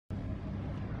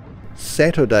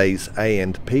Saturday's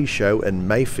A&P Show in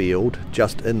Mayfield,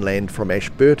 just inland from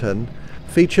Ashburton,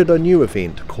 featured a new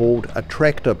event called a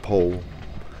tractor pull.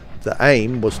 The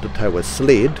aim was to tow a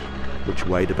sled, which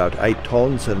weighed about 8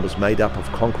 tonnes and was made up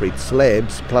of concrete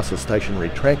slabs plus a stationary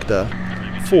tractor,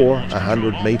 for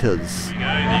 100 metres.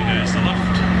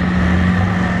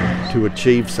 To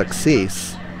achieve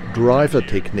success, driver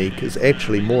technique is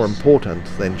actually more important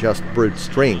than just brute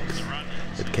strength.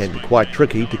 It can be quite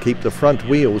tricky to keep the front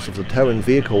wheels of the towing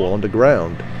vehicle on the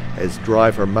ground, as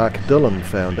driver Mark Dillon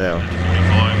found out.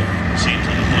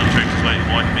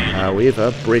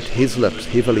 However, Brett Heslip's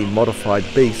heavily modified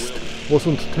beast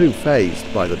wasn't too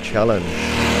fazed by the challenge.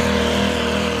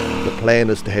 The plan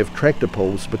is to have tractor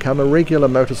pulls become a regular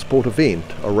motorsport event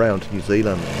around New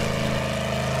Zealand.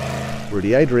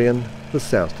 Rudy Adrian, The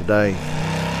South Today.